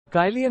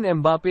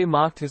Kylian Mbappe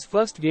marked his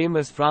first game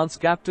as France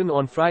captain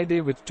on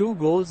Friday with 2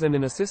 goals and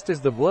an assist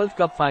as the World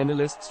Cup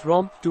finalists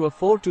romped to a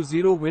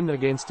 4-0 win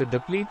against a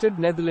depleted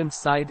Netherlands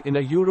side in a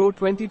Euro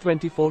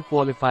 2024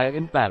 qualifier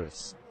in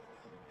Paris.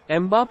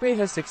 Mbappe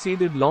has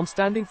succeeded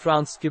long-standing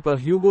France skipper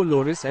Hugo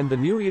Lloris, and the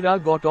new era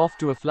got off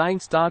to a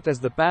flying start as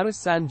the Paris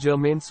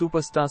Saint-Germain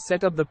superstar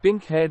set up the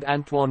pink-haired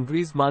Antoine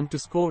Griezmann to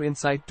score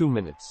inside 2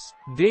 minutes.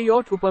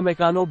 Dayot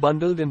Upamecano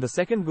bundled in the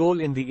second goal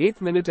in the 8th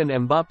minute, and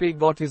Mbappe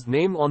got his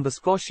name on the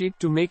scoresheet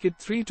to make it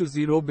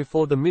 3-0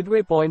 before the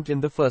midway point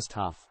in the first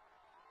half.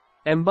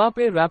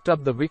 Mbappe wrapped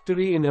up the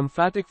victory in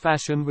emphatic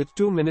fashion with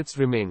 2 minutes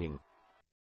remaining.